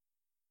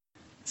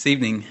This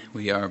evening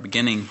we are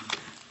beginning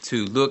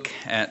to look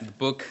at the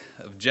book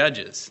of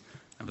Judges.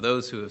 And for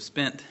those who have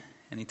spent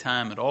any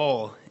time at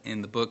all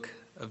in the book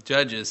of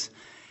Judges,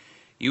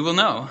 you will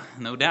know,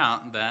 no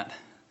doubt, that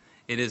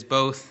it is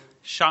both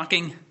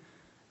shocking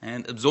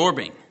and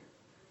absorbing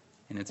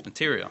in its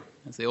material.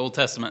 As the Old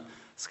Testament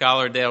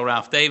scholar Dale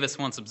Ralph Davis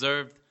once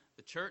observed,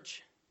 the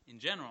church in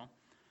general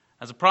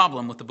has a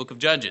problem with the book of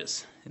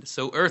Judges. It is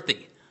so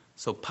earthy,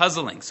 so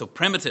puzzling, so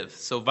primitive,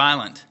 so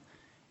violent.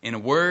 In a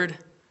word,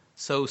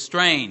 so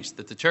strange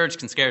that the church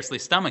can scarcely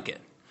stomach it.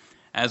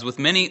 As with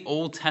many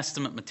Old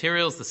Testament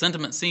materials, the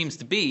sentiment seems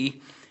to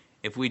be,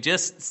 if we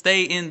just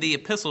stay in the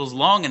epistles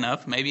long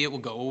enough, maybe it will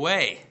go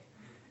away.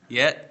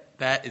 Yet,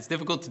 that is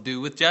difficult to do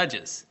with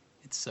Judges.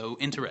 It's so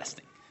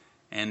interesting.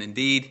 And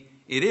indeed,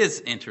 it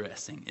is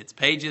interesting. Its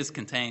pages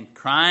contain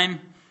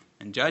crime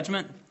and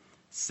judgment,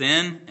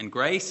 sin and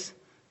grace,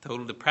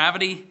 total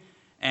depravity,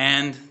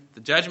 and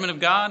the judgment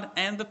of God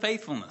and the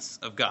faithfulness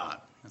of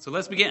God. So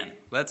let's begin.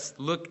 Let's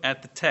look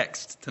at the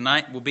text.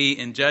 Tonight we'll be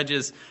in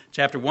Judges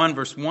chapter 1,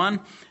 verse 1,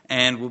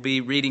 and we'll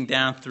be reading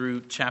down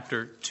through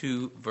chapter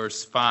 2,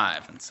 verse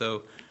 5. And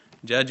so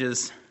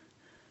Judges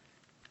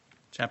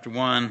chapter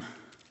 1,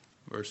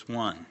 verse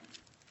 1.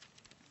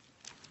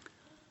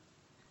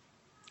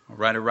 The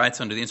writer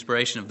writes under the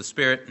inspiration of the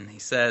Spirit, and he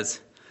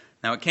says,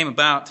 "Now it came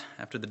about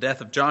after the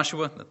death of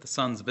Joshua that the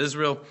sons of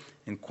Israel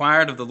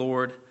inquired of the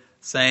Lord,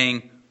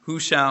 saying, Who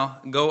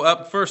shall go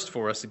up first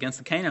for us against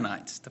the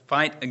Canaanites, to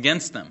fight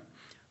against them?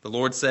 The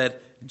Lord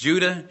said,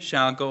 Judah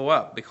shall go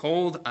up.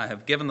 Behold, I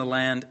have given the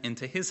land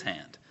into his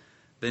hand.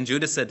 Then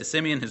Judah said to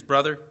Simeon his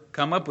brother,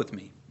 Come up with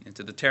me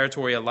into the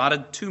territory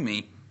allotted to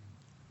me,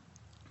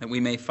 that we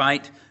may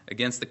fight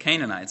against the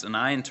Canaanites, and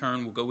I in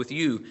turn will go with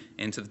you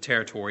into the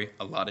territory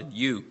allotted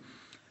you.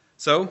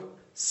 So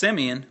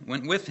Simeon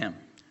went with him.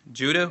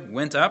 Judah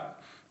went up,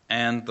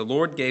 and the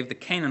Lord gave the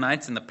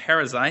Canaanites and the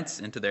Perizzites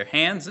into their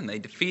hands, and they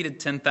defeated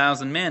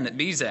 10,000 men at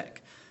Bezek.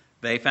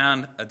 They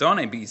found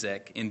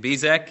Adoni-Bezek in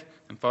Bezek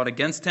and fought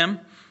against him,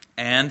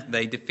 and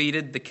they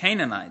defeated the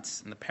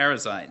Canaanites and the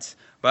Perizzites.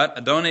 But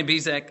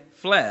Adoni-Bezek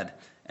fled,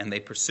 and they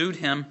pursued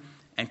him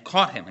and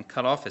caught him and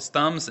cut off his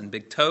thumbs and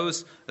big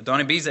toes.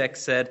 Adoni-Bezek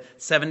said,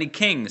 70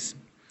 kings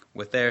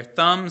with their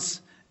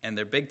thumbs and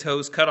their big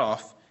toes cut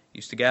off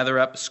used to gather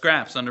up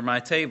scraps under my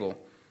table.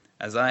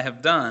 As I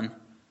have done,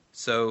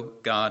 so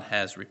God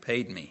has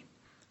repaid me.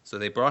 So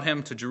they brought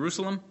him to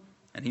Jerusalem,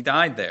 and he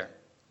died there.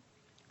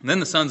 And then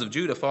the sons of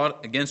Judah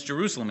fought against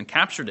Jerusalem and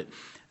captured it,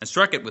 and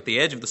struck it with the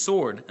edge of the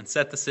sword, and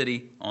set the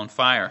city on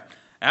fire.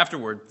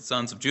 Afterward, the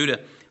sons of Judah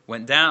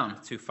went down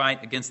to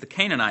fight against the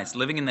Canaanites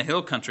living in the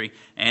hill country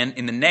and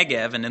in the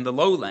Negev and in the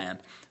lowland.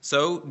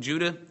 So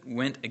Judah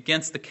went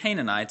against the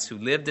Canaanites who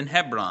lived in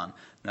Hebron.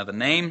 Now the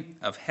name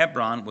of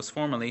Hebron was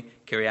formerly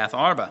Kiriath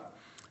Arba.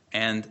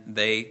 And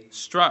they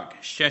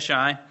struck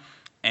Sheshai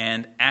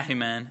and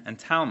Ahiman and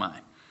Talmai.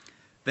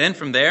 Then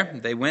from there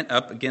they went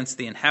up against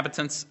the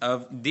inhabitants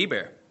of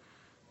Debir.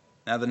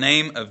 Now the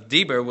name of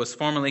Debir was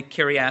formerly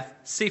Kiriath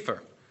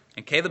Sepher.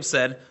 And Caleb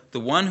said, The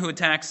one who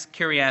attacks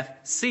Kiriath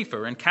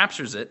Sepher and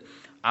captures it,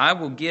 I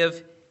will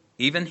give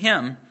even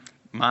him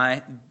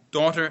my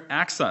daughter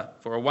Achsah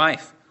for a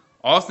wife.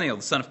 Othniel,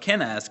 the son of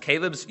Kenaz,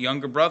 Caleb's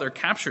younger brother,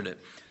 captured it.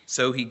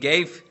 So he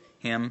gave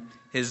him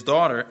his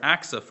daughter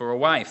Achsah for a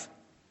wife.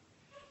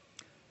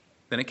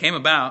 Then it came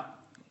about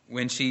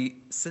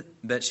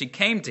that she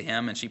came to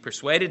him, and she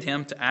persuaded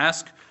him to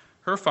ask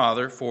her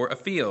father for a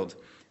field.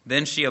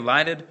 Then she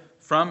alighted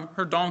from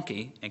her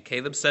donkey, and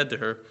Caleb said to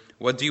her,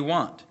 What do you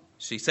want?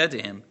 She said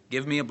to him,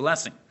 Give me a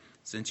blessing.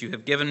 Since you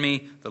have given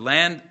me the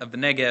land of the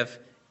Negev,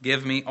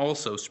 give me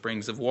also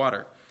springs of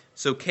water.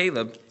 So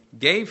Caleb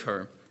gave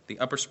her the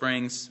upper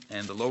springs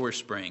and the lower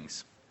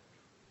springs.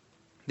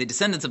 The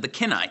descendants of the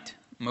Kenite,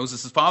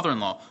 Moses'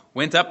 father-in-law,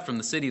 went up from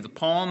the city of the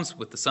palms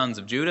with the sons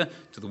of Judah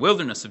to the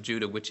wilderness of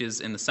Judah, which is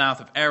in the south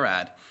of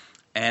Arad,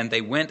 and they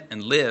went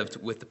and lived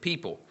with the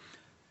people.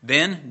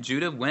 Then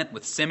Judah went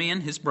with Simeon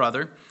his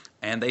brother,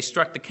 and they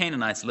struck the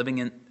Canaanites living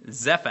in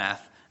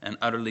Zephath and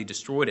utterly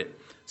destroyed it.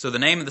 So the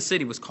name of the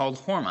city was called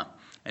Hormah.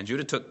 And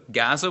Judah took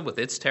Gaza with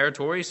its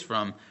territories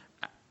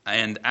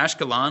and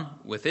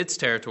Ashkelon with its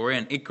territory,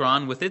 and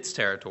Ekron with its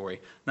territory.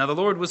 Now the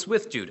Lord was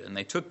with Judah, and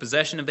they took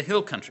possession of the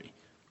hill country.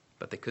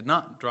 But they could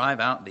not drive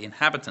out the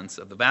inhabitants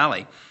of the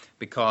valley,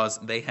 because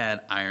they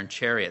had iron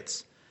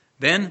chariots.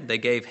 Then they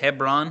gave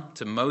Hebron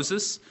to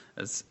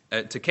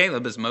to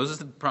Caleb, as Moses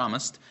had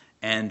promised,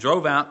 and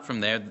drove out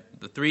from there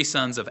the 3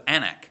 sons of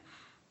Anak.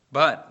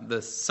 But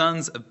the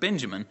sons of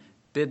Benjamin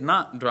did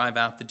not drive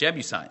out the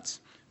Jebusites,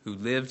 who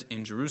lived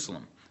in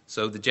Jerusalem.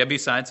 So the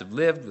Jebusites have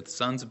lived with the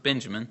sons of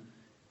Benjamin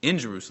in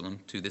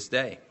Jerusalem to this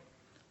day.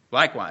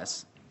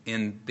 Likewise,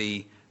 in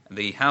the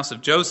house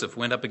of Joseph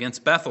went up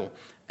against Bethel,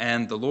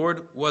 and the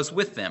Lord was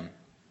with them.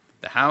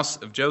 The house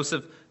of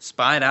Joseph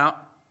spied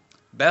out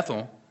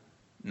Bethel.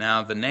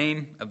 Now the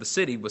name of the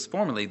city was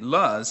formerly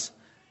Luz.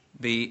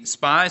 The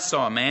spies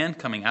saw a man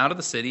coming out of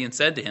the city and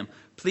said to him,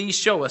 Please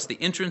show us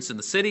the entrance in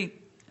the city,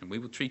 and we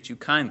will treat you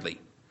kindly.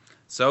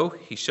 So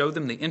he showed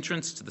them the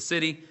entrance to the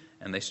city,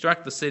 and they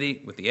struck the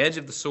city with the edge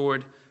of the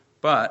sword,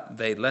 but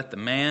they let the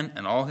man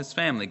and all his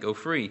family go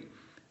free.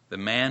 The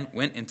man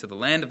went into the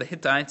land of the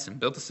Hittites and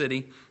built a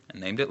city and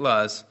named it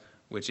Luz,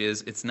 which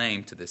is its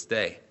name to this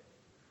day.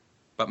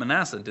 But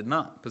Manasseh did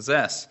not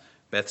possess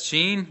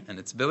Bethshean and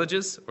its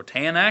villages, or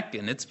Taanach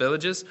and its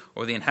villages,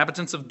 or the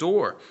inhabitants of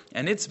Dor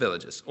and its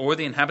villages, or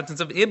the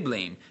inhabitants of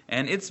Ibleam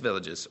and its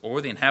villages,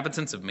 or the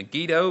inhabitants of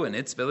Megiddo and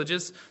its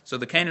villages. So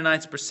the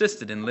Canaanites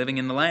persisted in living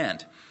in the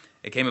land.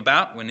 It came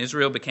about, when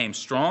Israel became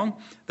strong,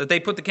 that they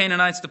put the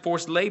Canaanites to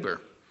forced labor,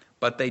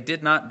 but they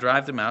did not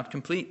drive them out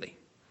completely.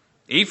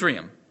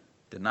 Ephraim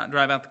did not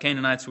drive out the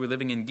Canaanites who were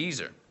living in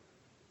Gezer.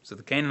 So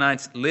the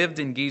Canaanites lived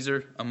in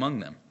Gezer among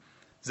them.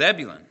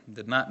 Zebulun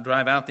did not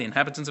drive out the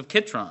inhabitants of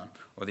Kitron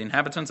or the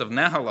inhabitants of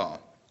Nahalal.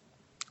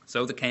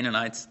 So the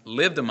Canaanites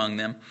lived among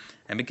them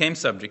and became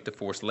subject to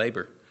forced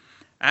labor.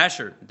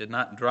 Asher did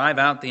not drive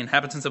out the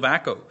inhabitants of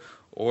Akko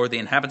or the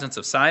inhabitants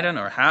of Sidon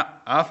or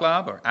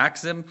Ahlab or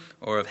Akzib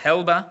or of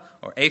Helba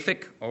or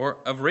Aphek or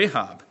of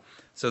Rehob.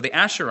 So the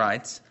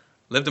Asherites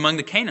lived among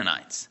the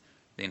Canaanites,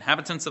 the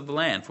inhabitants of the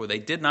land, for they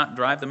did not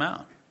drive them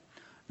out.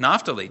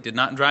 Naphtali did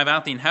not drive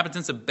out the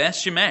inhabitants of Beth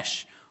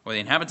Shemesh or the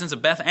inhabitants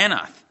of Beth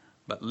Anath,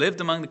 but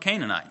lived among the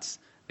Canaanites,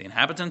 the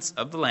inhabitants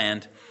of the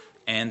land,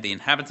 and the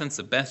inhabitants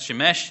of Beth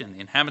Shemesh and the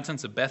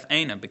inhabitants of Beth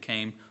Anah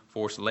became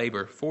forced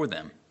labor for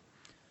them.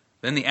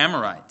 Then the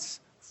Amorites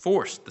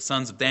forced the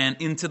sons of Dan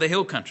into the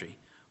hill country,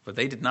 but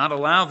they did not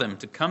allow them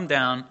to come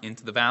down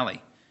into the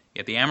valley.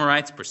 Yet the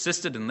Amorites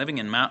persisted in living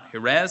in Mount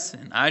Herez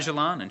and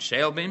Ajalon and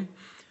Shaalbim.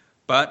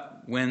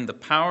 But when the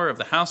power of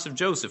the house of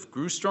Joseph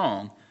grew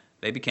strong,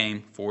 they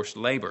became forced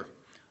labor.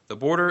 The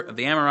border of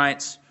the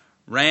Amorites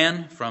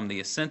ran from the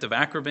ascent of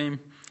Akrabim,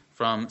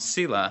 from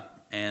Selah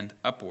and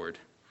upward.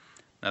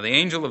 Now the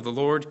angel of the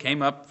Lord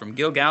came up from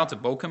Gilgal to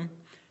Bochum,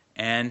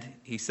 and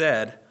he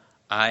said,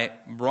 I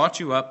brought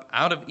you up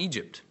out of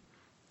Egypt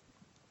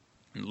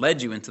and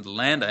led you into the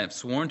land I have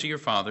sworn to your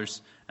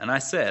fathers, and I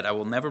said, I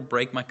will never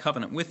break my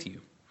covenant with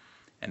you.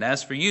 And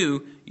as for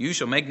you, you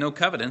shall make no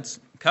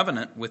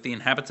covenant with the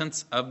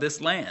inhabitants of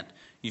this land.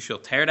 You shall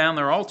tear down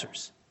their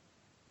altars.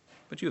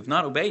 But you have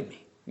not obeyed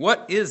me.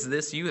 What is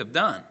this you have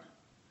done?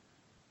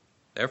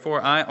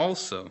 Therefore I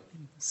also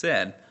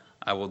said,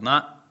 I will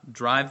not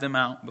drive them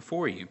out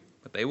before you,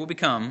 but they will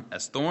become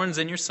as thorns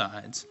in your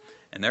sides,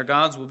 and their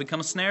gods will become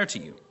a snare to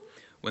you.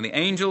 When the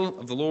angel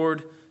of the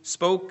Lord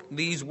spoke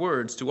these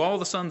words to all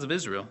the sons of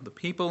Israel, the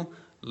people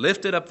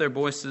lifted up their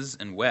voices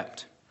and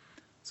wept.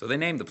 So they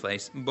named the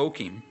place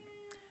Bochim,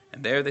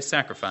 and there they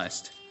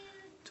sacrificed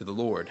to the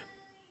Lord.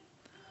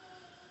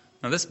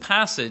 Now this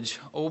passage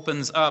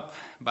opens up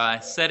by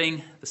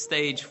setting the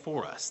stage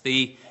for us.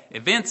 The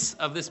events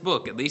of this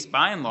book, at least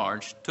by and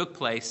large, took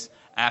place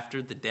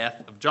after the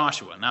death of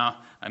Joshua.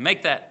 Now, I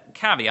make that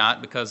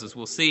caveat because, as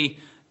we'll see,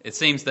 it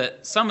seems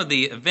that some of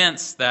the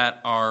events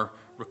that are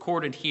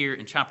recorded here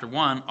in chapter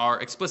 1 are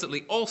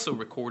explicitly also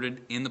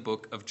recorded in the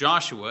book of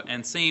Joshua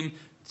and seem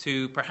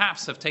to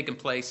perhaps have taken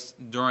place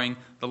during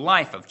the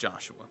life of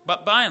Joshua.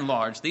 But by and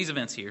large, these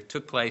events here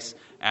took place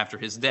after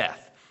his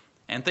death.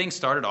 And things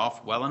started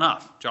off well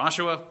enough.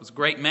 Joshua was a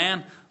great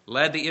man,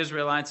 led the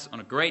Israelites on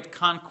a great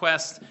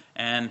conquest,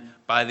 and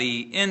by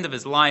the end of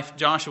his life,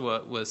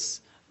 Joshua was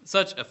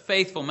such a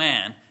faithful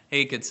man,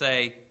 he could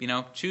say,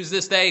 choose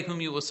this day whom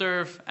you will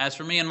serve. As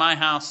for me and my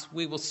house,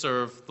 we will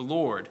serve the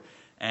Lord.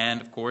 And,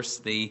 of course,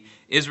 the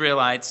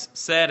Israelites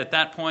said at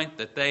that point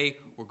that they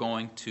were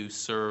going to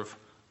serve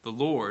the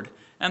Lord.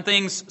 And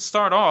things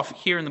start off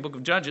here in the book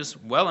of Judges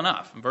well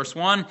enough. In verse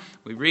 1,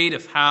 we read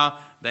of how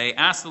they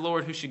asked the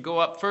Lord who should go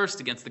up first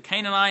against the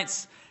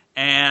Canaanites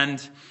and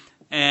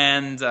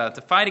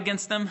to fight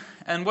against them.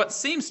 And what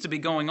seems to be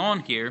going on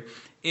here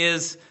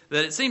is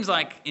that it seems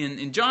like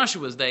in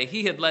Joshua's day,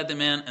 he had led them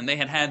in and they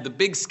had had the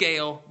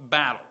big-scale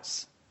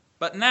battles.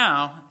 But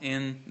now,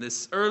 in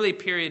this early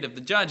period of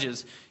the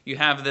Judges, you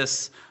have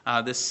this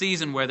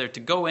season where they're to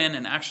go in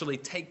and actually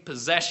take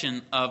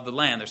possession of the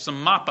land. There's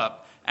some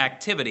mop-up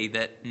activity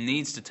that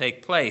needs to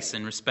take place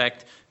in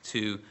respect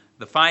to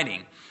the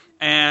fighting.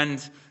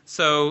 And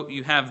so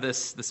you have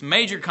this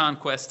major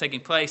conquest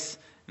taking place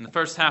in the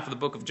first half of the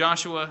book of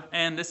Joshua,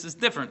 and this is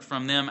different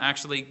from them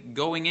actually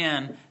going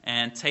in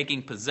and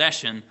taking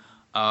possession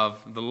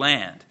of the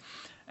land.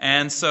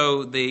 And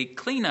so the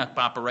cleanup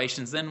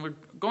operations then were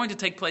going to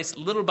take place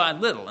little by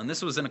little, and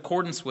this was in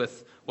accordance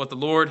with what the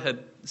Lord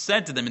had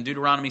said to them in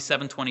Deuteronomy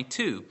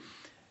 7:22.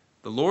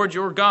 The Lord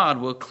your God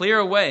will clear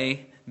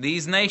away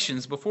these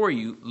nations before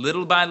you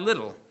little by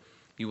little.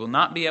 You will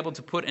not be able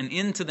to put an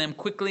end to them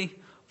quickly,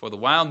 for the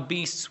wild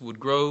beasts would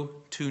grow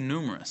too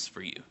numerous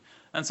for you.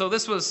 And so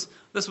this was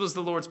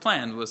the Lord's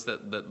plan, was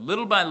that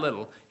little by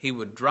little he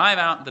would drive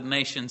out the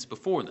nations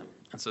before them.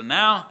 And so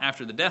now,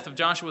 after the death of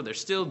Joshua, they're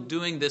still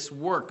doing this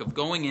work of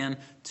going in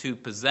to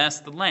possess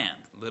the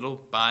land, little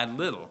by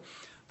little.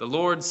 The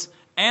Lord's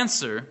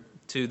answer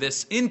to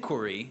this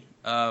inquiry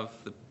of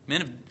the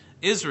men of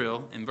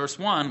Israel in verse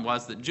 1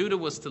 was that Judah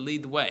was to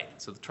lead the way.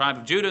 So the tribe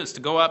of Judah is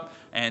to go up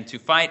and to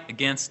fight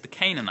against the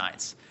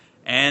Canaanites.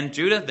 And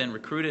Judah then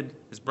recruited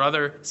his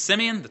brother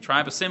Simeon, the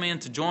tribe of Simeon,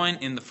 to join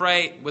in the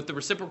fray with the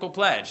reciprocal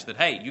pledge that,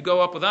 hey, you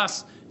go up with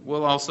us,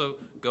 we'll also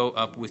go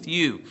up with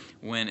you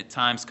when the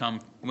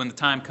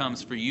time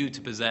comes for you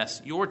to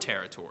possess your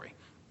territory.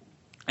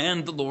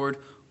 And the Lord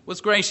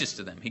was gracious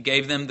to them. He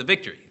gave them the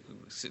victory.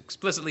 It's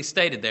explicitly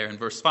stated there in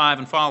verse 5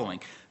 and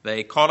following.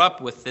 They caught up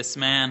with this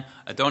man,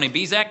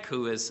 Adoni-Bezek,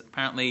 who is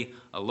apparently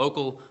a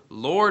local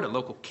lord, a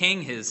local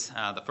king.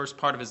 The first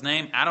part of his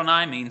name,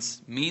 Adonai,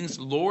 means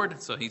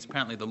Lord, so he's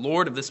apparently the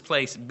lord of this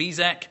place,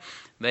 Bezek.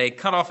 They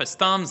cut off his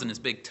thumbs and his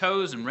big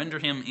toes and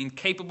rendered him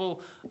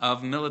incapable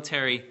of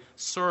military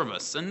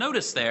service. And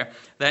notice there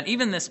that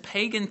even this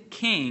pagan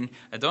king,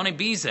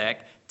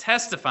 Adoni-Bezek,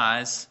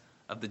 testifies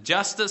of the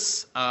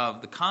justice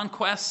of the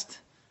conquest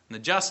and the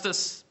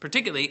justice,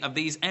 particularly, of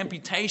these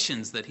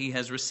amputations that he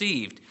has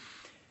received.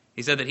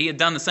 He said that he had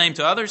done the same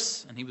to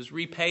others, and he was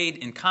repaid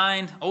in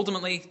kind.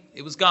 Ultimately,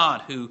 it was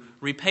God who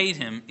repaid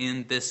him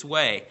in this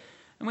way.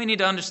 And we need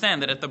to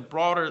understand that at the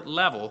broader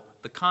level,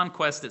 the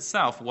conquest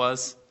itself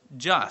was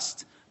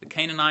just. The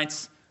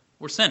Canaanites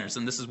were sinners,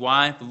 and this is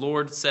why the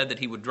Lord said that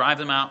he would drive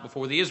them out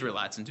before the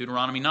Israelites in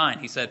Deuteronomy 9.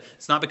 He said,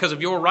 it's not because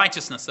of your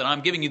righteousness that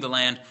I'm giving you the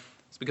land,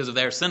 it's because of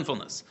their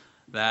sinfulness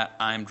that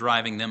I'm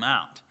driving them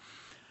out.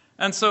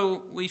 And so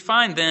we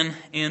find then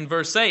in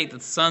verse 8 that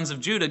the sons of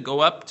Judah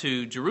go up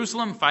to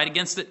Jerusalem, fight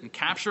against it, and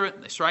capture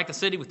it. They strike the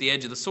city with the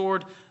edge of the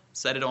sword,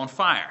 set it on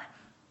fire.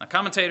 Now,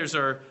 commentators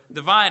are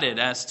divided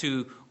as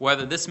to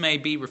whether this may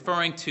be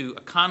referring to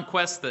a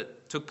conquest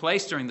that took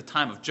place during the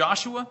time of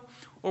Joshua,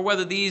 or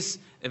whether these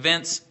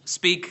events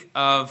speak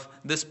of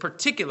this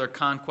particular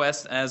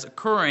conquest as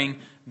occurring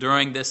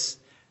during this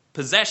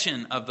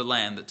possession of the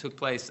land that took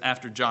place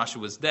after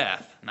Joshua's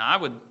death. Now, I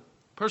would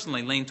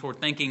personally lean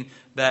toward thinking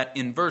that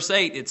in verse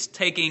 8 it's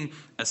taking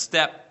a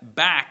step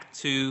back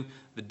to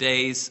the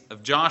days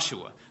of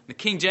Joshua. The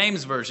King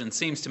James Version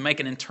seems to make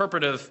an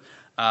interpretive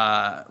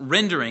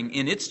rendering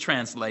in its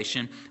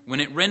translation when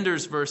it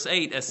renders verse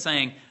 8 as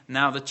saying,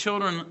 now the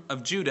children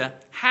of Judah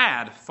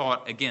had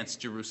fought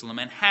against Jerusalem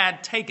and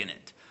had taken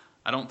it.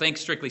 I don't think,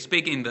 strictly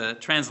speaking, the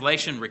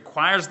translation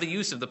requires the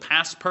use of the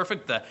past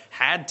perfect, the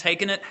had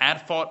taken it,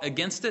 had fought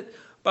against it.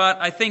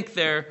 But I think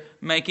they're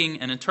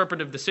making an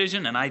interpretive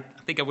decision, and I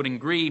think I would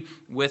agree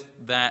with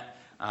that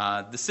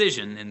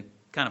decision in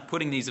kind of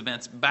putting these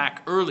events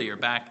back earlier,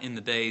 back in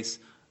the days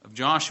of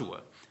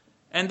Joshua.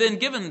 And then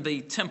given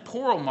the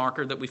temporal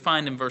marker that we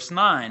find in verse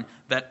 9,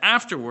 that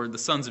afterward the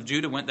sons of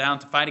Judah went down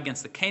to fight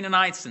against the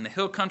Canaanites in the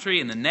hill country,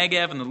 in the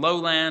Negev and the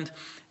lowland,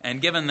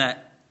 and given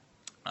that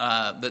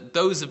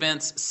those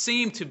events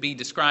seem to be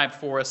described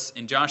for us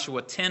in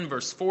Joshua 10,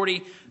 verse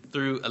 40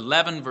 through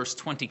 11, verse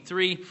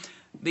 23,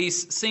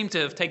 these seem to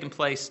have taken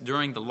place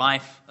during the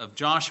life of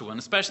Joshua, and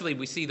especially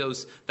we see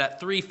that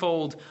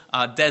threefold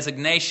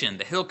designation,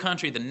 the hill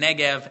country, the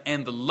Negev,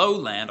 and the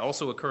lowland,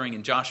 also occurring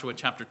in Joshua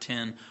chapter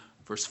 10,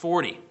 verse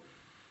 40.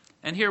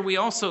 And here we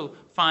also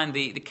find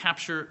the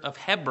capture of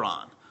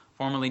Hebron,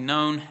 formerly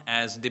known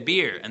as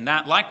Debir, and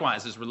that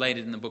likewise is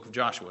related in the book of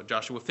Joshua,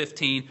 Joshua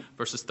 15,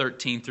 verses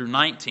 13 through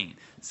 19,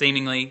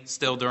 seemingly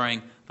still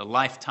during the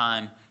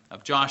lifetime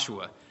of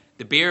Joshua.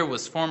 Debir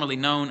was formerly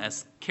known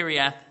as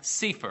Kiriath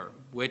Sefer,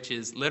 which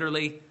is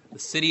literally the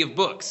city of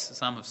books.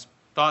 Some have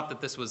thought that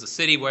this was a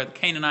city where the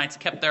Canaanites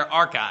kept their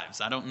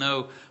archives. I don't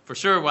know for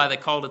sure why they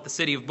called it the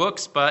city of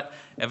books, but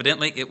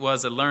evidently it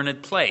was a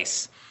learned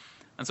place.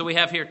 And so we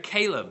have here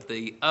Caleb,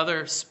 the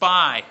other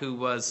spy who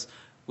was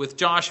with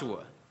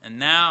Joshua, and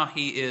now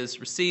he is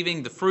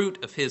receiving the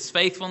fruit of his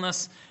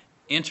faithfulness,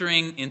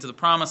 entering into the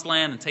promised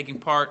land and taking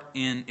part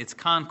in its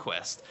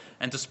conquest.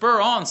 And to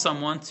spur on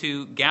someone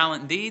to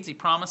gallant deeds, he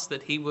promised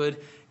that he would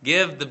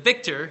give the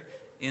victor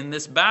in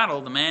this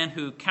battle, the man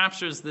who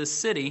captures this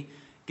city,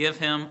 give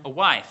him a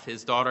wife,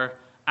 his daughter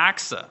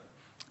Aksa,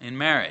 in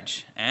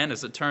marriage. And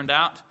as it turned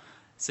out, it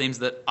seems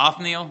that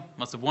Othniel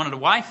must have wanted a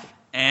wife,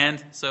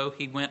 and so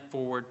he went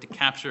forward to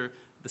capture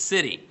the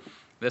city.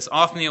 This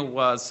Othniel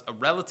was a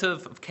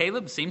relative of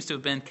Caleb, seems to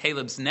have been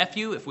Caleb's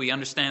nephew, if we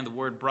understand the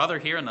word brother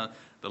here in the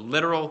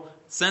literal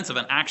sense of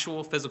an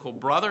actual physical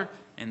brother,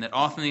 and that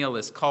Othniel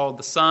is called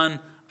the son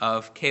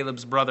of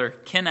Caleb's brother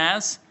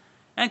Kenaz.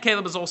 And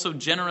Caleb is also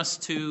generous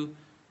to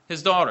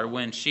his daughter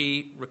when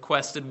she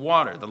requested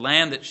water. The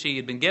land that she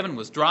had been given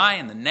was dry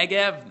in the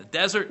Negev, the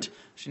desert.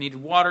 She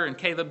needed water, and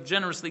Caleb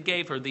generously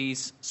gave her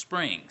these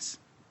springs.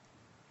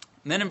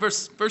 And then in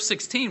verse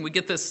 16, we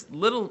get this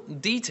little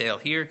detail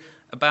here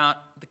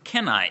about the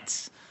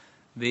Kenites,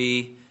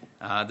 the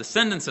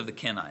descendants of the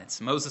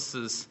Kenites.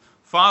 Moses'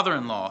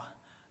 father-in-law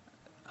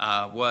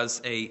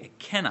was a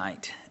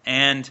Kenite,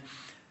 and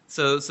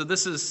so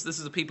this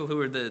is the people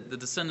who are the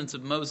descendants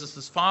of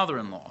Moses'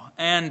 father-in-law,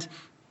 and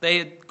they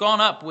had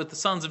gone up with the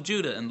sons of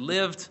Judah and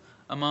lived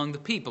among the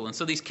people. And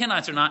so these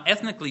Kenites are not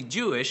ethnically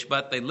Jewish,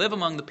 but they live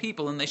among the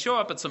people, and they show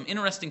up at some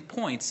interesting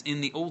points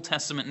in the Old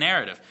Testament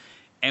narrative.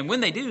 And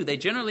when they do, they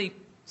generally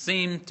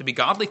seem to be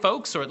godly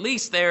folks, or at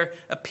least their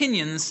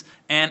opinions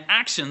and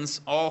actions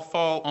all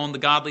fall on the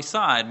godly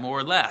side, more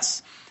or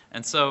less.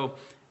 And so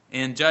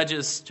In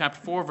Judges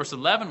chapter 4, verse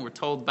 11, we're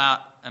told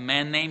about a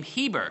man named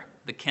Heber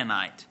the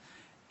Kenite.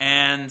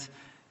 And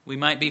we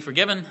might be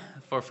forgiven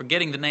for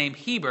forgetting the name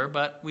Heber,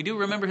 but we do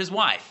remember his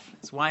wife.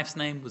 His wife's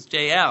name was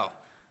Jael,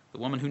 the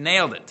woman who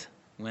nailed it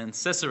when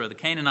Sisera the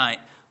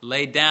Canaanite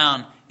laid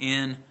down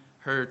in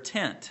her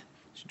tent.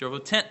 She drove a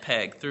tent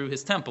peg through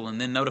his temple and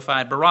then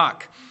notified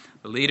Barak,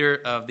 the leader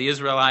of the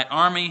Israelite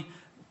army,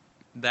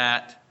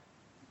 that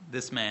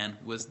this man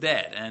was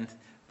dead. And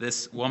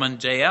this woman,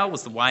 Jael,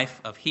 was the wife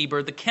of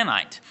Heber the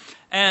Kenite.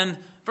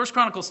 And 1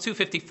 Chronicles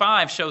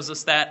 2:55 shows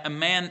us that a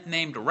man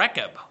named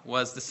Rechab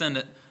was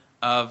descendant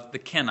of the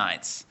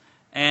Kenites.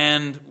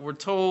 And we're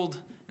told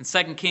in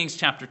 2 Kings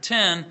chapter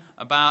 10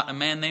 about a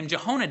man named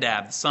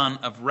Jehonadab, the son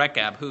of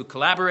Rechab, who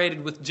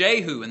collaborated with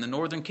Jehu in the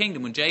northern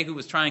kingdom when Jehu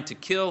was trying to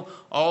kill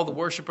all the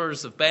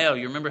worshipers of Baal.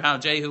 You remember how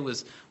Jehu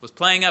was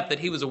playing up that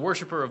he was a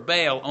worshiper of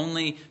Baal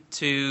only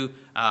to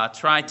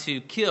try to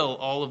kill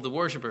all of the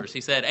worshipers.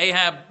 He said,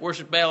 Ahab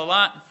worshiped Baal a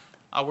lot,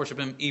 I'll worship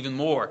him even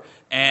more.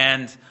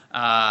 And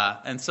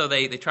so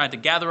they tried to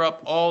gather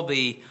up all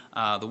the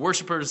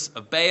worshipers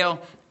of Baal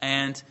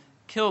and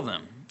kill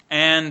them.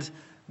 And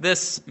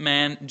this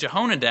man,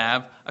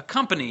 Jehonadab,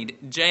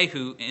 accompanied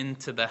Jehu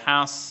into the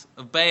house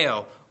of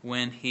Baal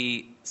when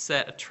he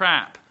set a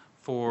trap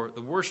for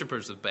the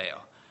worshipers of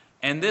Baal.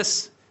 And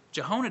this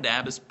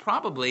Jehonadab is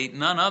probably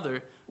none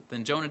other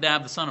than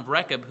Jonadab, the son of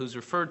Rechab, who's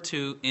referred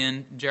to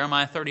in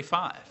Jeremiah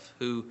 35,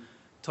 who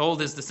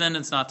told his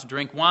descendants not to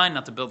drink wine,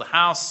 not to build a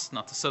house,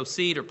 not to sow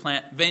seed or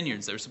plant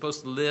vineyards. They were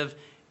supposed to live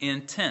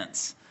in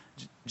tents.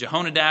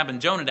 Jehonadab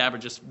and Jonadab are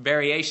just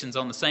variations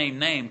on the same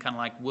name, kind of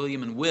like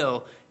William and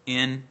Will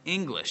in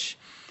English.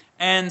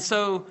 And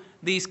so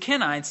these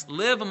Kenites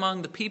live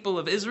among the people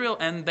of Israel,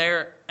 and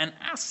they're an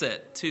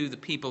asset to the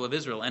people of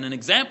Israel. And an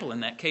example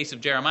in that case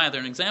of Jeremiah,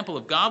 they're an example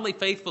of godly,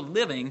 faithful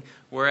living,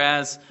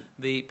 whereas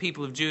the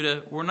people of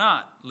Judah were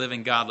not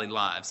living godly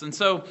lives. And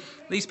so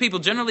these people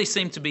generally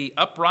seem to be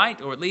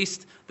upright, or at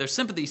least their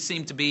sympathies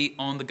seem to be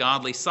on the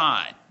godly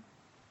side.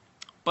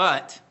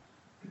 But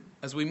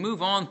as we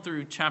move on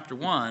through chapter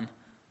 1,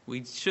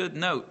 we should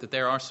note that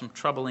there are some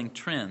troubling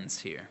trends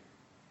here.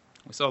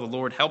 We saw the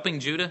Lord helping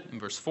Judah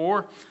in verse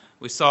 4.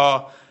 We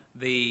saw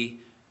the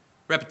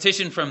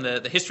repetition from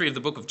the history of the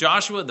book of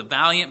Joshua, the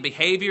valiant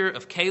behavior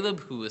of Caleb,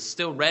 who was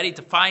still ready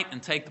to fight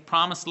and take the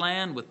promised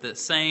land with the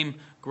same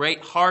great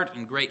heart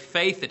and great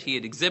faith that he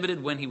had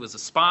exhibited when he was a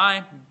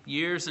spy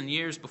years and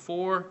years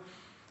before.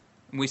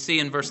 And we see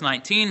in verse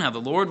 19 how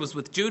the Lord was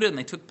with Judah and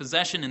they took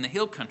possession in the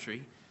hill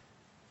country.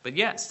 But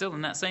yet, still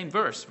in that same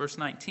verse, verse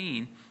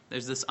 19,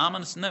 there's this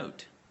ominous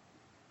note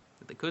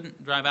that they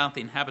couldn't drive out the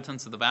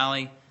inhabitants of the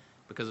valley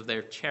because of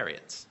their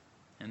chariots.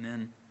 And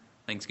then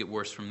things get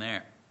worse from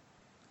there.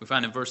 We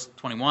find in verse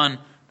 21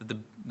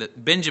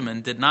 that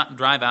Benjamin did not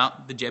drive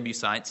out the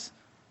Jebusites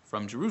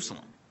from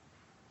Jerusalem.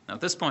 Now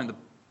at this point, the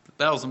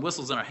bells and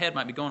whistles in our head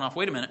might be going off.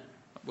 Wait a minute,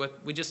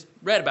 what we just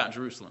read about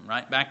Jerusalem,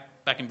 right?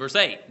 Back in verse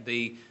 8,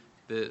 the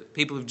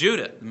people of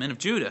Judah, the men of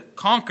Judah,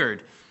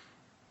 conquered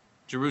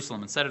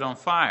Jerusalem and set it on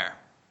fire.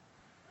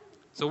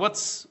 So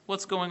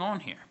what's going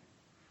on here?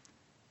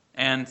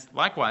 And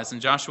likewise,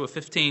 in Joshua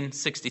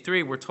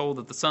 15:63, we're told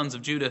that the sons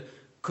of Judah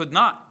could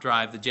not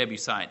drive the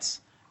Jebusites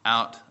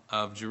out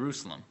of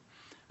Jerusalem.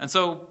 And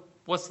so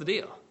what's the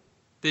deal?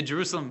 Did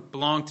Jerusalem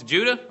belong to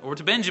Judah or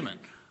to Benjamin?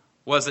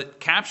 Was it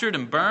captured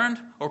and burned,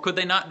 or could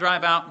they not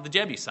drive out the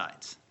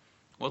Jebusites?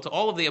 Well, to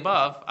all of the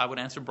above, I would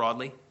answer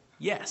broadly,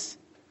 yes.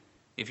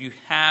 If you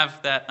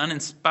have that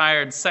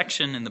uninspired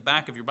section in the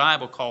back of your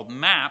Bible called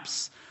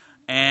Maps,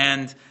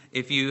 and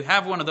if you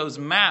have one of those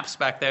maps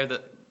back there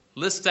that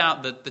lists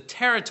out the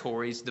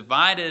territories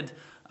divided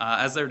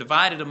as they're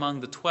divided among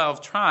the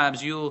 12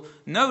 tribes, you'll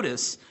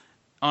notice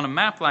on a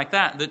map like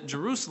that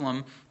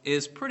Jerusalem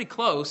is pretty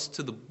close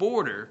to the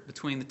border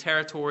between the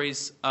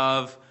territories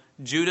of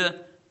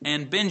Judah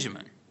and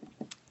Benjamin.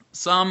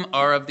 Some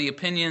are of the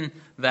opinion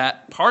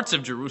that parts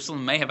of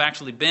Jerusalem may have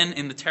actually been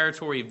in the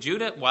territory of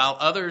Judah, while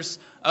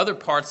other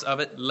parts of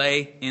it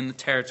lay in the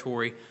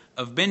territory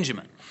of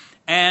Benjamin.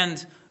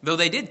 And though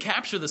they did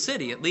capture the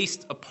city, at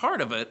least a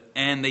part of it,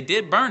 and they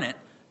did burn it,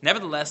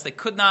 nevertheless, they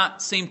could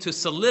not seem to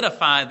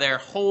solidify their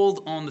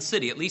hold on the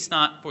city, at least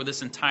not for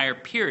this entire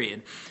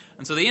period.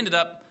 And so they ended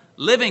up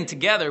living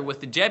together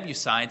with the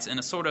Jebusites in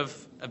a sort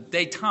of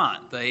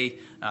détente.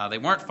 They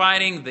weren't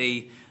fighting.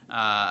 They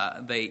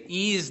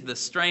eased the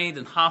strained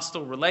and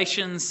hostile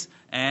relations,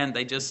 and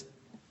they just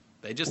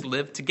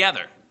lived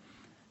together.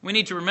 We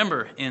need to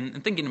remember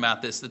in thinking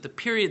about this that the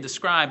period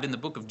described in the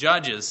book of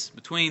Judges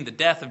between the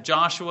death of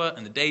Joshua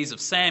and the days of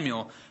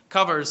Samuel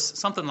covers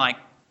something like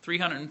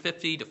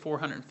 350 to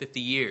 450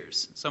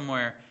 years,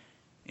 somewhere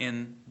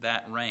in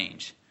that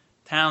range.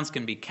 Towns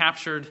can be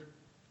captured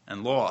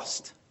and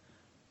lost.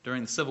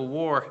 During the Civil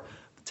War,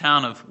 the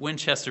town of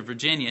Winchester,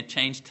 Virginia,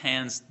 changed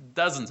hands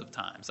dozens of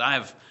times. I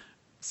have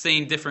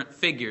seen different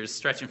figures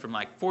stretching from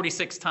like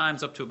 46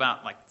 times up to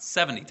about like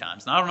 70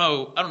 times. Now,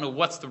 I don't know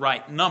what's the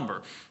right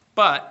number,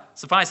 but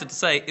suffice it to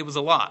say, it was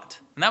a lot.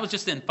 And that was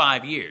just in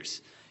 5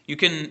 years. You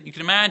can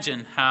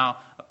imagine how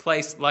a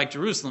place like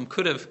Jerusalem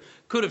could have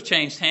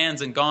changed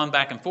hands and gone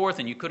back and forth,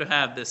 and you could have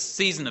had this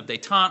season of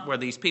détente where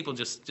these people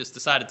just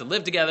decided to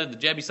live together, the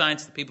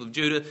Jebusites, the people of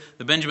Judah,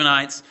 the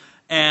Benjaminites,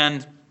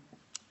 and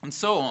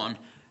so on.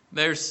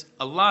 There's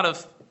a lot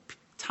of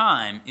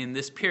time in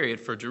this period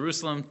for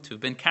Jerusalem to have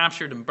been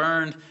captured and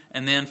burned,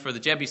 and then for the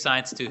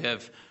Jebusites to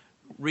have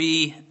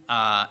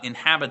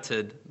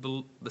re-inhabited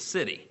the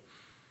city.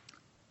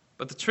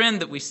 But the trend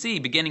that we see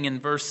beginning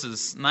in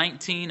verses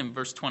 19 and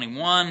verse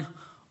 21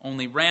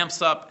 only ramps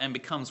up and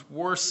becomes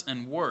worse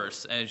and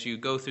worse as you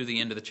go through the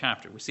end of the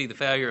chapter. We see the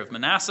failure of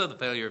Manasseh, the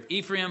failure of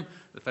Ephraim,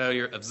 the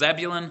failure of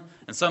Zebulun.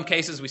 In some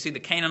cases, we see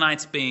the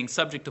Canaanites being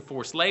subject to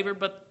forced labor,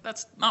 but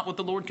that's not what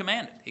the Lord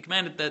commanded. He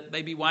commanded that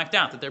they be wiped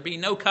out, that there be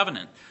no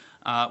covenant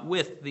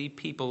with the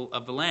people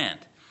of the land.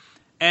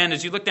 And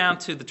as you look down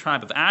to the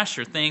tribe of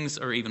Asher, things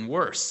are even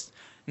worse.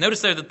 Notice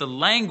there that the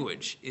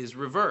language is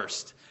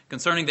reversed.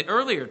 Concerning the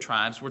earlier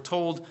tribes, we're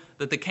told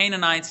that the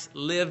Canaanites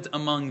lived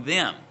among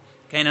them.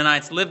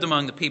 Canaanites lived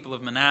among the people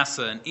of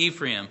Manasseh and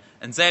Ephraim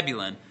and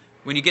Zebulun.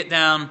 When you get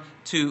down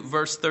to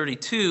verse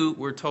 32,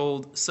 we're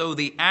told, so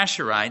the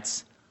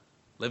Asherites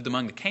lived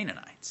among the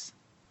Canaanites,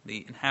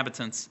 the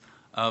inhabitants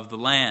of the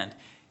land.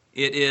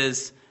 It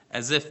is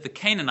as if the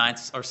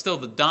Canaanites are still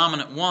the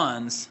dominant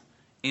ones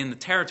in the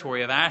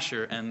territory of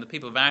Asher, and the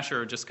people of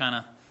Asher are just kind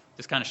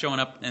of showing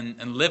up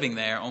and living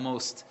there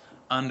almost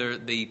under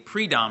the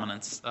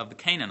predominance of the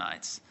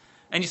Canaanites.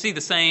 And you see the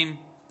same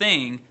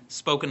thing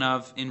spoken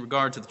of in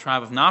regard to the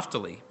tribe of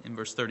Naphtali in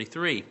verse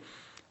 33,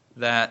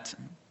 that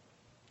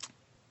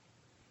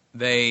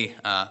they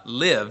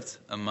lived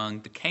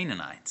among the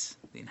Canaanites,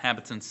 the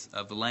inhabitants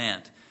of the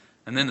land.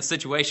 And then the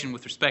situation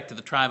with respect to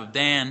the tribe of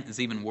Dan is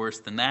even worse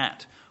than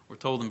that. We're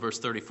told in verse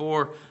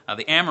 34,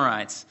 the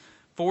Amorites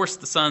forced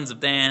the sons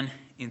of Dan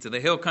into the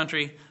hill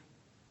country.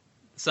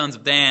 The sons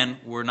of Dan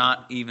were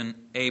not even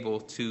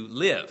able to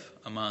live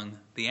among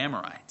the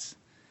Amorites.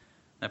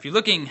 Now, if you're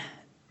looking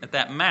at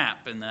that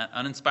map in that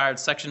uninspired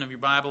section of your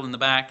Bible in the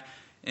back,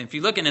 and if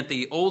you're looking at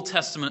the Old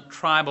Testament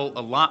tribal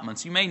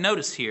allotments, you may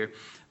notice here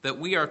that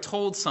we are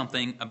told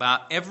something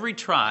about every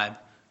tribe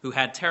who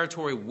had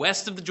territory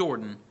west of the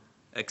Jordan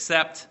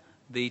except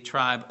the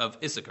tribe of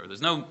Issachar.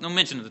 There's no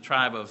mention of the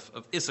tribe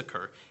of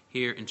Issachar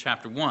here in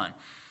chapter 1.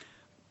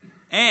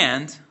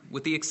 And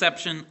with the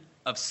exception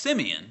of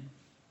Simeon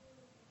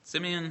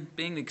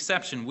being the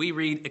exception, we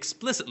read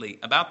explicitly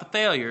about the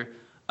failure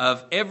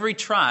of every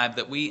tribe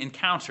that we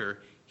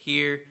encounter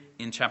here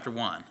in chapter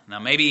 1. Now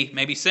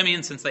maybe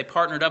Simeon, since they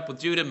partnered up with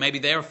Judah, maybe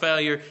their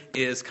failure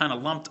is kind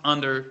of lumped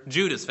under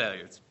Judah's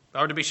failure. It's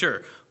hard to be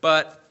sure.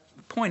 But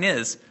the point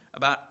is,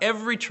 about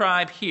every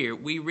tribe here,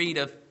 we read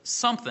of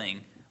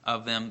something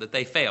of them that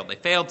they failed. They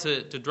failed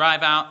to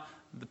drive out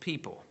the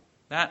people.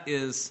 That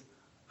is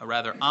a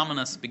rather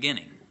ominous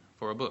beginning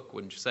for a book,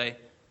 wouldn't you say?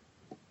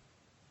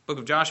 The book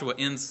of Joshua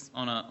ends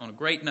on a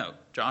great note.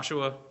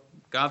 Joshua,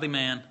 godly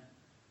man.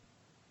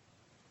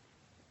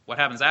 What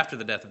happens after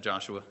the death of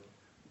Joshua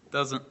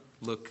doesn't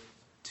look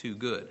too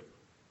good.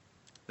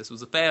 This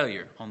was a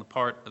failure on the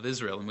part of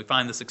Israel, and we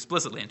find this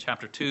explicitly in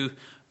chapter 2,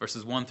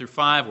 verses 1 through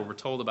 5, where we're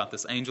told about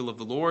this angel of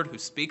the Lord who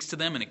speaks to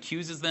them and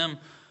accuses them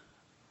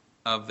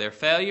of their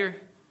failure.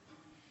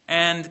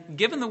 And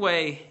given the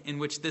way in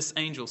which this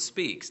angel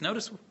speaks,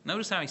 notice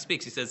how he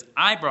speaks. He says,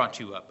 I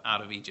brought you up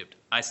out of Egypt.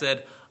 I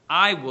said,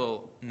 I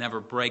will never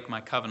break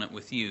my covenant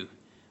with you,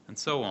 and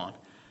so on.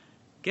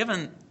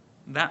 Given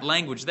that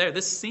language there,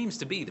 this seems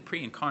to be the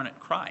pre-incarnate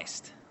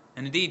Christ.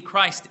 And indeed,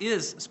 Christ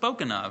is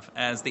spoken of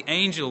as the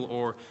angel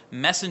or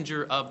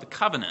messenger of the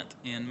covenant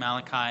in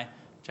Malachi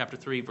chapter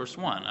 3, verse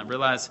 1. I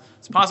realize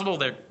it's possible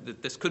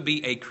that this could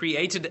be a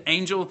created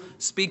angel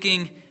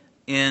speaking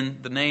in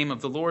the name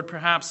of the Lord,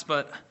 perhaps,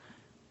 but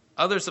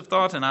others have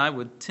thought, and I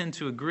would tend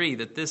to agree,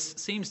 that this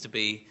seems to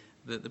be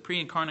the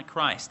pre-incarnate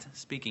Christ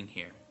speaking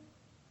here.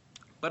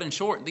 But in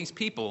short, these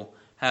people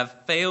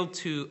have failed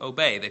to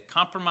obey. They've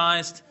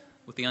compromised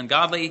with the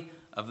ungodly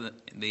of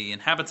the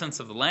inhabitants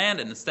of the land,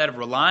 and instead of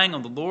relying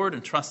on the Lord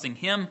and trusting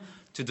Him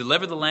to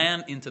deliver the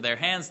land into their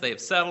hands, they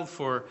have settled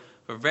for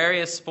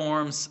various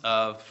forms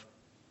of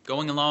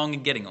going along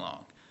and getting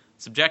along.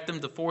 Subject them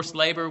to forced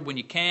labor when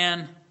you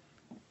can.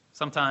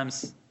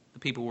 Sometimes the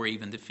people were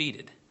even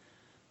defeated.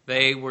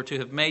 They were to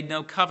have made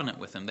no covenant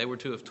with Him. They were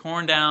to have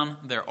torn down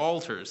their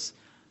altars,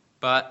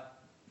 but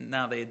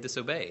now they had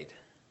disobeyed,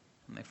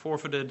 and they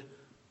forfeited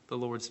the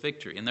Lord's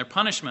victory. And their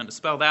punishment is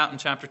spelled out in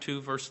chapter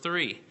 2, verse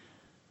 3.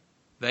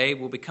 They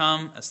will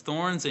become as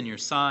thorns in your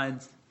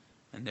sides,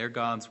 and their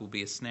gods will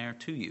be a snare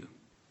to you.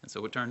 And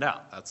so it turned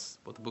out. That's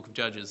what the book of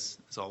Judges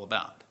is all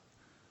about.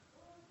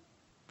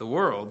 The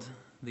world,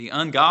 the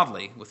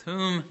ungodly, with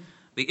whom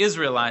the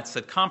Israelites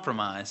had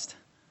compromised,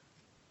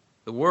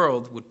 the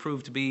world would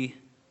prove to be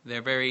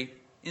their very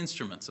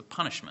instruments of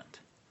punishment.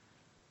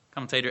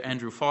 Commentator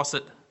Andrew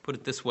Fawcett put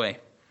it this way: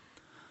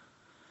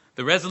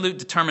 the resolute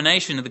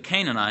determination of the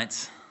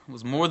Canaanites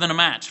was more than a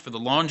match for the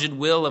longed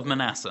will of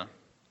Manasseh.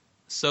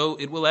 So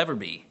it will ever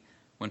be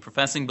when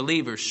professing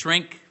believers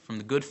shrink from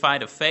the good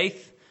fight of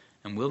faith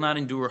and will not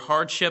endure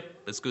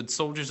hardship as good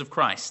soldiers of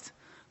Christ.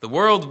 The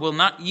world will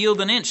not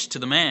yield an inch to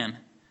the man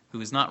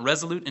who is not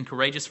resolute and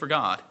courageous for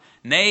God.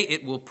 Nay,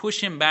 it will push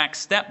him back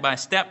step by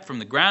step from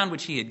the ground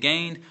which he had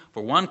gained,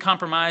 for one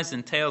compromise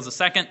entails a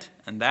second,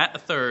 and that a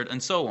third,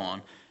 and so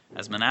on,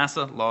 as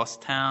Manasseh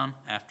lost town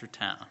after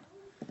town.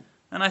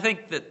 And I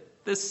think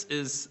that this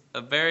is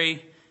a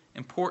very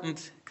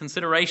important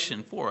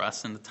consideration for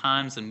us in the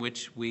times in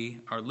which we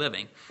are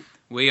living.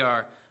 We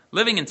are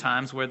living in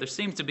times where there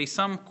seems to be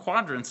some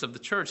quadrants of the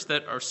church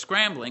that are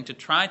scrambling to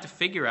try to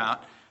figure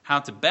out how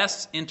to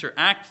best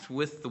interact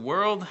with the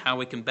world, how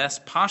we can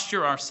best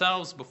posture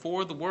ourselves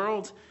before the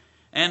world,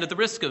 and at the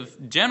risk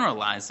of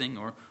generalizing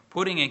or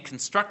putting a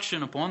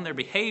construction upon their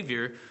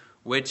behavior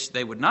which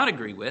they would not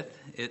agree with,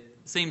 it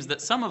seems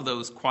that some of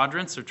those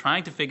quadrants are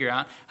trying to figure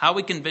out how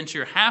we can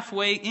venture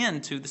halfway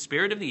into the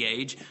spirit of the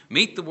age,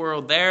 meet the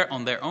world there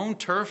on their own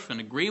turf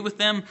and agree with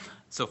them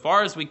so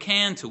far as we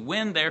can to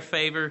win their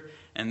favor,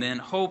 and then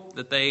hope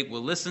that they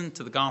will listen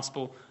to the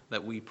gospel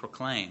that we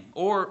proclaim.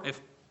 Or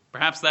if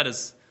perhaps that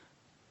is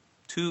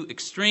too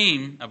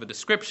extreme of a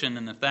description,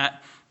 and if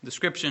that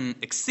description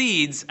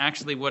exceeds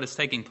actually what is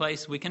taking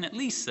place, we can at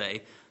least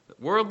say that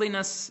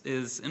worldliness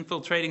is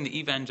infiltrating the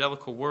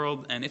evangelical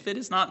world, and if it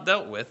is not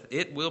dealt with,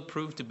 it will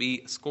prove to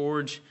be a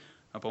scourge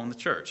upon the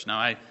church. Now,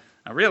 I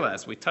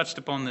realize we touched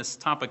upon this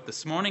topic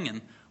this morning,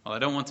 and while I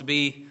don't want to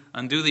be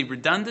unduly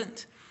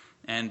redundant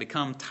and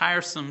become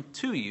tiresome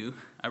to you,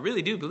 I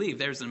really do believe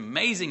there's an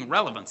amazing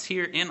relevance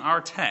here in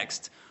our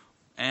text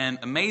and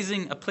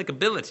amazing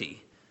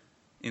applicability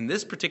in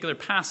this particular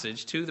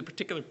passage to the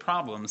particular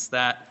problems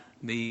that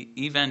the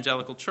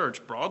evangelical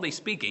church, broadly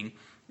speaking,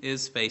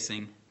 is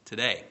facing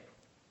today.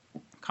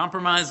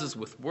 Compromises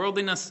with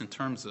worldliness in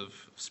terms of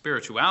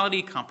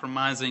spirituality,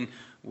 compromising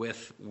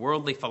with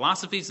worldly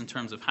philosophies in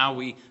terms of how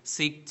we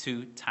seek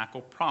to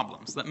tackle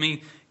problems. Let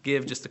me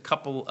give just a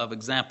couple of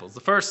examples.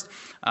 The first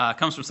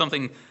comes from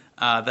something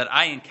that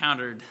I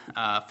encountered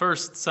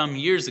first some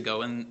years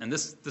ago, and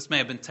this may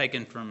have been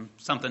taken from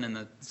something in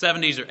the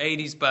 70s or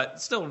 80s,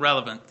 but still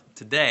relevant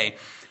today.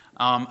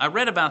 I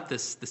read about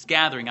this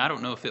gathering. I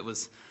don't know if it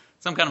was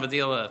some kind of a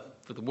deal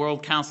for the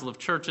World Council of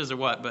Churches or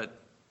what, but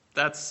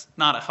that's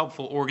not a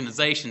helpful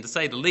organization to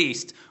say the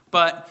least.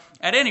 But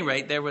at any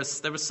rate, there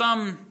was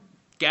some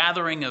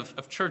gathering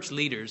of church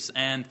leaders,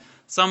 and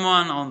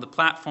someone on the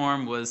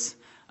platform was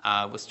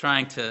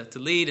trying to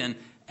lead,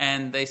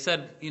 and they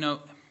said,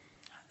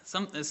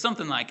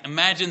 something like,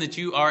 imagine that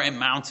you are a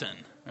mountain,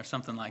 or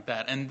something like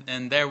that.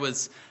 And there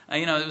was,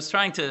 it was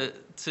trying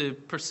to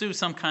pursue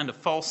some kind of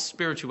false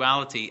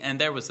spirituality.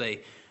 And there was a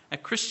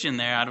Christian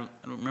there. I don't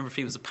remember if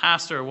he was a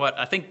pastor or what.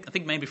 I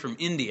think maybe from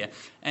India.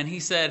 And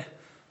he said,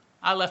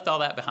 I left all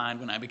that behind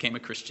when I became a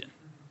Christian.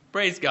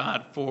 Praise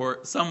God for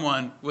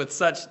someone with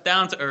such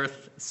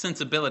down-to-earth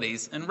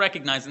sensibilities and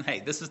recognizing,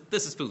 hey, this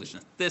is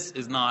foolishness. This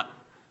is not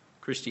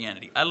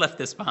Christianity. I left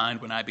this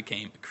behind when I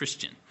became a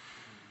Christian.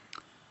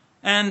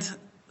 And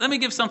let me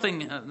give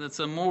something that's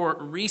a more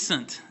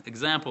recent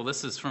example.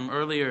 This is from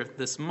earlier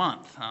this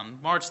month. On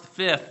March the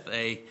 5th,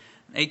 an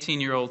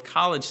 18-year-old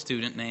college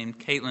student named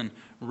Caitlin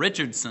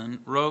Richardson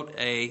wrote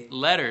a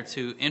letter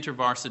to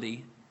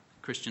InterVarsity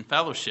Christian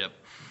Fellowship.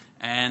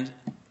 And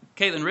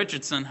Caitlin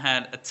Richardson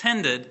had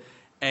attended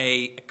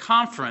a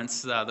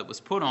conference that was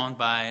put on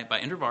by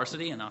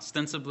InterVarsity, an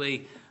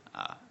ostensibly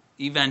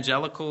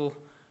evangelical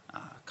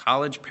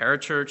college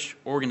parachurch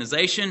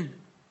organization.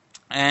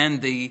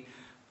 And the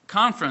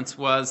conference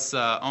was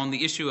on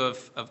the issue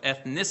of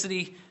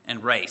ethnicity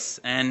and race.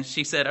 And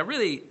she said, I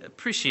really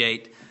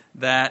appreciate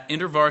that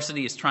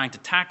InterVarsity is trying to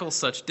tackle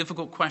such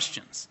difficult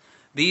questions.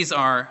 These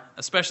are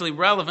especially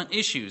relevant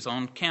issues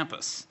on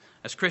campus.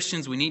 As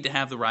Christians, we need to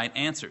have the right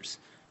answers.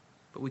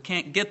 But we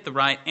can't get the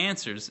right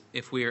answers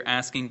if we are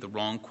asking the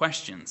wrong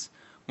questions.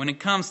 When it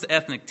comes to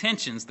ethnic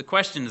tensions, the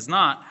question is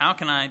not, how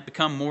can I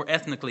become more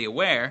ethnically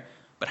aware,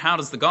 but how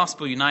does the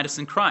gospel unite us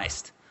in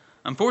Christ?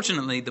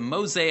 Unfortunately, the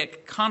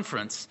Mosaic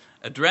Conference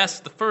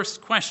addressed the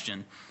first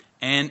question,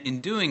 and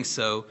in doing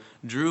so,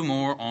 drew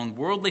more on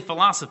worldly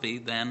philosophy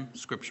than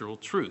scriptural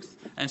truth.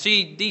 And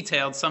she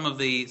detailed some of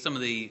the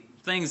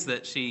things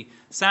that she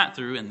sat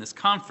through in this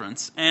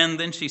conference, and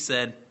then she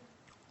said,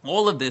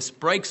 all of this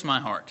breaks my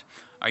heart.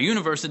 Our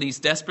universities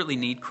desperately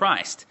need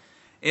Christ.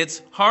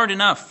 It's hard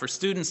enough for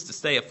students to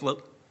stay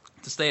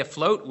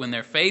afloat when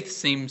their faith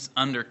seems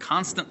under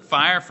constant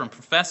fire from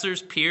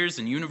professors, peers,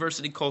 and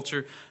university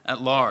culture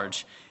at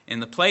large.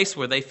 In the place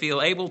where they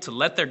feel able to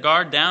let their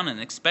guard down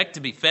and expect to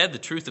be fed the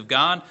truth of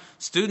God,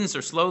 students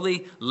are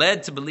slowly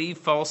led to believe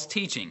false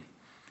teaching.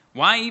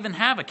 Why even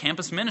have a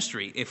campus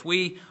ministry if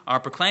we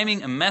are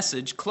proclaiming a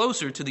message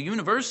closer to the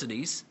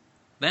universities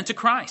than to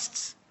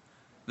Christ's?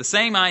 The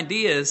same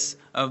ideas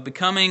of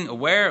becoming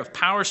aware of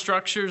power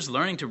structures,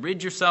 learning to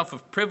rid yourself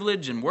of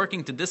privilege, and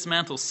working to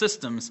dismantle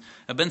systems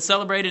have been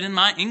celebrated in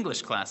my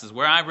English classes,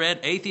 where I read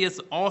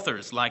atheist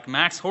authors like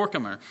Max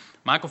Horkheimer,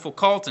 Michael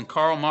Foucault, and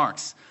Karl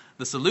Marx.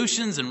 The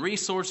solutions and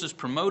resources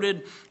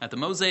promoted at the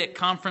Mosaic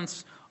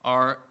Conference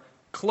are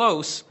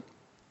close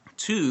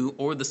to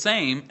or the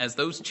same as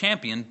those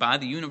championed by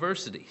the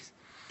universities.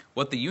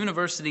 What the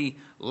university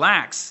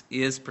lacks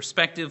is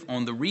perspective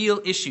on the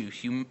real issue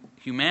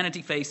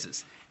humanity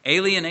faces: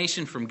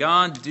 alienation from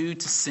God due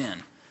to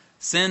sin.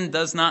 Sin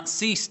does not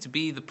cease to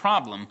be the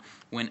problem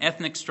when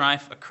ethnic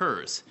strife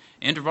occurs.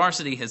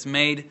 InterVarsity has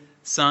made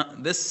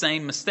this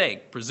same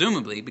mistake,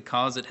 presumably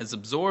because it has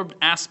absorbed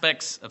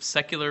aspects of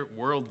secular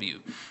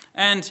worldview.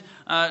 And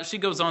she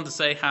goes on to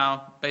say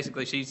how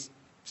basically she's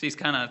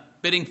kind of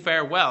bidding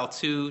farewell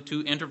to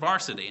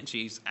InterVarsity, and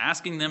she's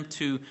asking them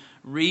to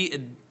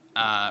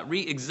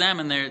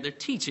re-examine their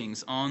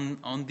teachings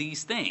on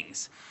these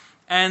things.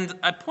 And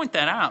I point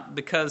that out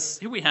because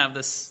here we have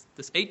this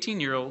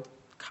 18-year-old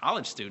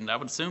college student, I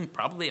would assume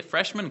probably a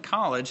freshman in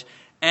college,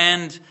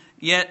 and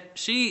yet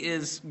she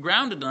is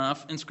grounded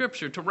enough in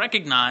Scripture to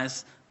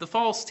recognize the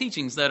false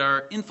teachings that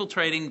are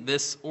infiltrating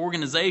this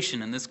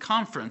organization and this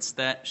conference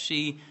that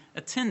she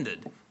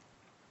attended.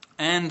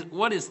 And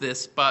what is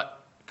this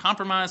but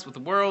compromise with the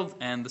world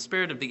and the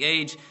spirit of the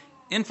age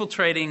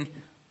infiltrating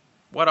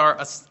what are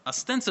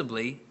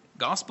ostensibly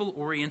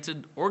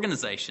gospel-oriented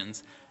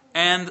organizations,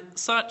 and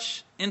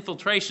such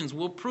infiltrations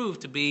will prove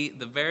to be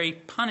the very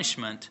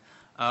punishment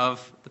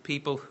of the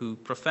people who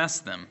profess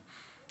them.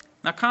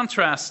 Now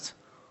contrast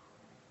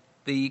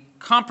the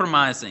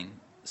compromising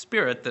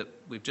spirit that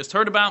we've just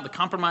heard about, the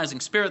compromising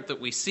spirit that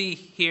we see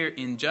here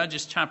in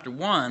Judges chapter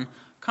 1,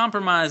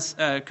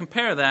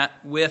 compare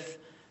that with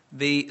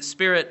the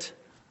spirit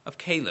of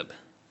Caleb.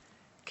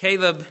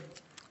 Caleb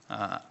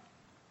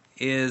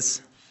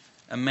is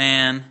a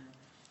man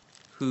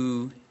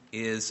who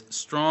is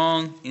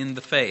strong in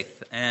the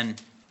faith, and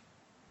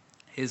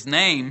his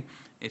name,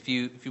 if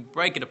you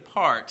break it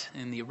apart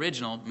in the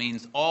original,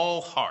 means all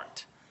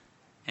heart.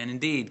 And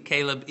indeed,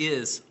 Caleb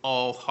is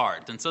all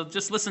heart. And so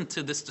just listen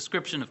to this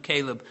description of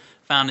Caleb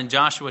found in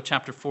Joshua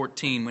chapter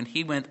 14 when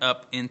he went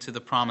up into the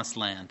promised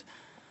land.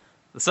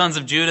 The sons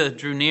of Judah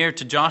drew near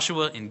to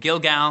Joshua in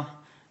Gilgal,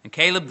 and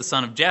Caleb, the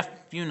son of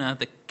Jephunneh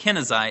the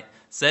Kenizzite,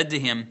 said to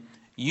him,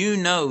 "You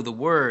know the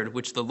word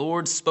which the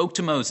Lord spoke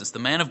to Moses, the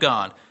man of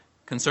God,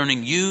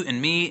 concerning you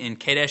and me in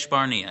Kadesh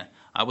Barnea.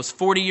 I was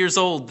 40 years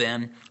old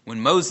then,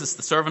 when Moses,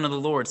 the servant of the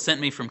Lord,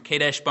 sent me from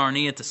Kadesh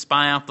Barnea to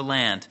spy out the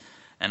land.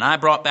 And I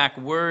brought back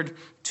word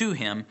to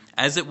him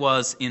as it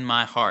was in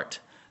my heart.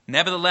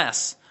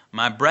 Nevertheless,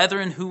 my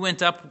brethren who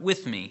went up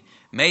with me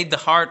made the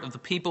heart of the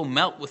people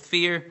melt with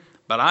fear,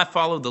 but I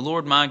followed the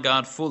Lord my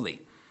God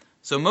fully.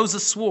 So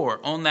Moses swore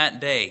on that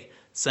day,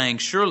 saying,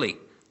 Surely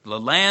the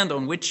land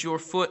on which your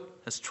foot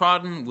has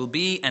trodden will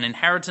be an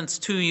inheritance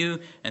to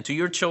you and to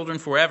your children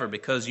forever,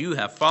 because you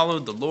have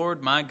followed the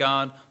Lord my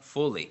God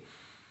fully.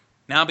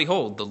 Now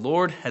behold, the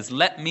Lord has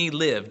let me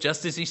live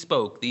just as he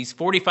spoke these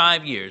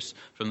 45 years,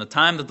 from the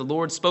time that the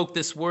Lord spoke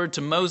this word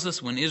to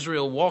Moses when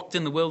Israel walked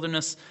in the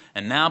wilderness.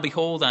 And now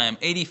behold, I am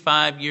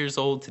 85 years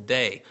old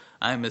today.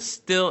 I am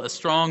still as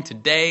strong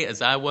today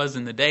as I was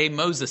in the day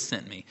Moses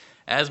sent me.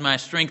 As my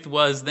strength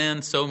was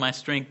then, so my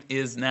strength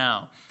is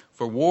now.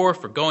 For war,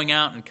 for going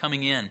out and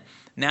coming in.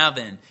 Now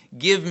then,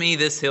 give me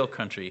this hill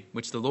country,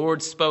 which the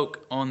Lord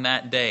spoke on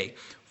that day.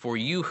 For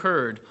you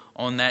heard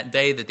on that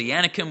day that the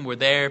Anakim were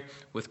there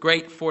with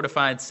great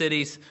fortified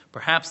cities.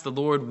 Perhaps the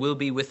Lord will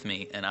be with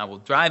me, and I will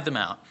drive them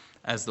out,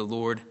 as the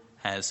Lord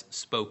has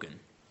spoken."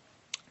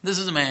 This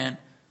is a man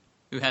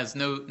who has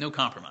no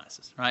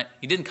compromises, right?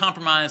 He didn't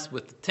compromise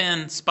with the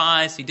 10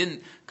 spies. He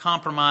didn't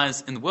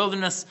compromise in the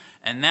wilderness.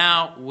 And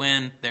now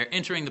when they're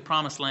entering the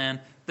promised land,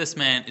 this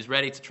man is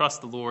ready to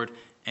trust the Lord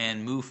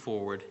and move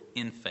forward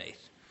in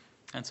faith.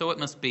 And so it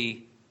must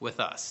be with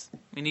us.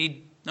 We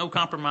need no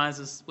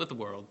compromises with the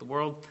world. The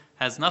world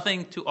has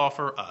nothing to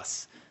offer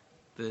us.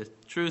 The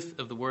truth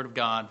of the Word of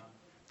God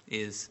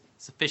is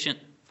sufficient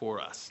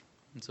for us.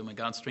 And so may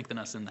God strengthen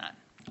us in that.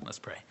 Let's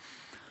pray.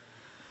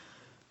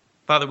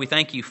 Father, we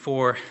thank you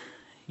for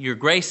your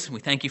grace. We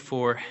thank you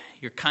for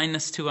your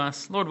kindness to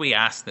us. Lord, we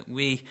ask that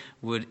we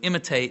would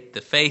imitate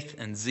the faith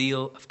and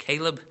zeal of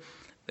Caleb,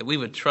 that we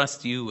would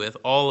trust you with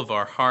all of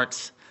our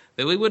hearts,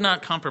 that we would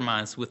not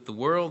compromise with the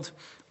world,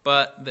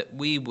 but that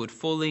we would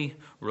fully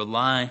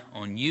rely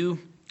on you,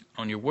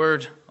 on your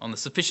word, on the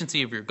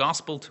sufficiency of your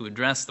gospel to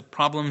address the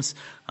problems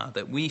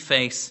that we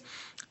face.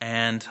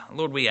 And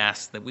Lord, we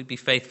ask that we be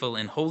faithful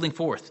in holding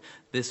forth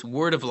this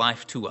word of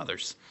life to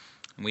others.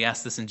 And we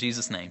ask this in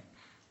Jesus' name.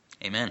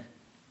 Amen.